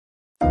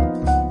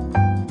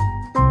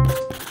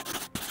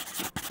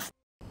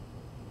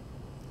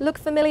Look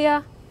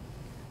familiar?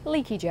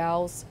 Leaky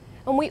gels.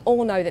 And we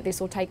all know that this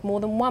will take more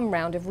than one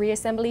round of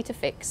reassembly to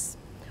fix.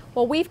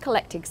 Well, we've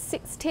collected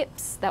 6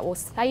 tips that will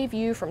save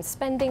you from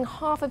spending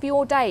half of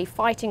your day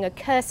fighting a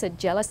cursed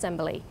gel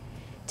assembly.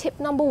 Tip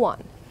number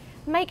 1,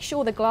 make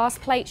sure the glass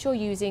plates you're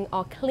using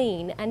are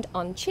clean and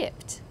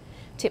unchipped.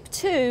 Tip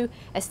 2,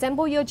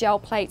 assemble your gel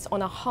plates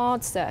on a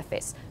hard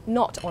surface,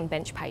 not on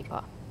bench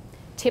paper.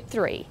 Tip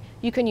 3,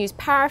 you can use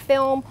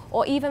parafilm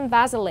or even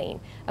vaseline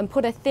and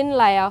put a thin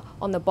layer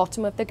on the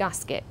bottom of the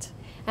gasket.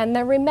 And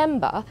then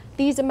remember,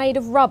 these are made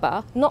of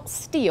rubber, not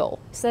steel,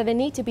 so they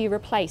need to be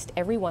replaced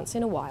every once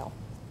in a while.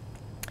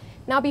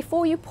 Now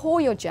before you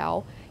pour your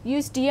gel,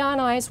 use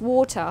deionized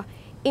water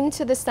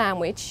into the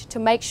sandwich to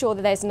make sure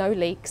that there's no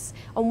leaks,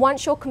 and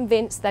once you're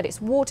convinced that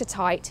it's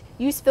watertight,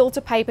 use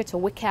filter paper to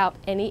wick out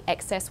any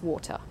excess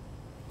water.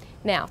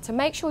 Now, to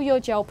make sure your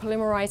gel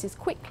polymerizes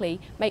quickly,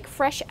 make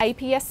fresh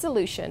APS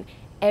solution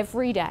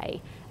every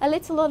day. A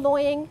little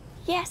annoying?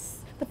 Yes,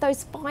 but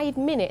those 5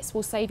 minutes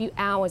will save you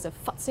hours of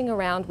futzing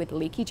around with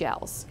leaky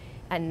gels.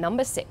 And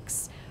number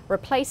 6,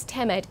 replace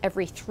TEMED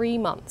every 3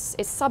 months.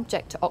 It's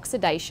subject to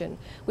oxidation,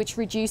 which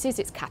reduces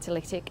its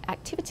catalytic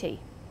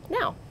activity.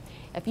 Now,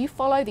 if you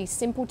follow these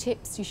simple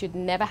tips, you should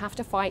never have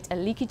to fight a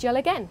leaky gel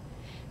again.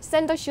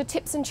 Send us your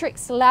tips and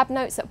tricks to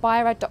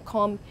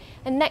labnotes@biorad.com,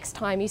 and next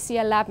time you see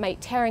a lab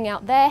mate tearing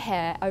out their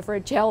hair over a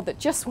gel that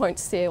just won't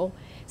seal,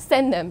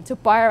 send them to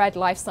Bio-Rad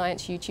Life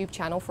Science YouTube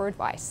channel for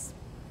advice.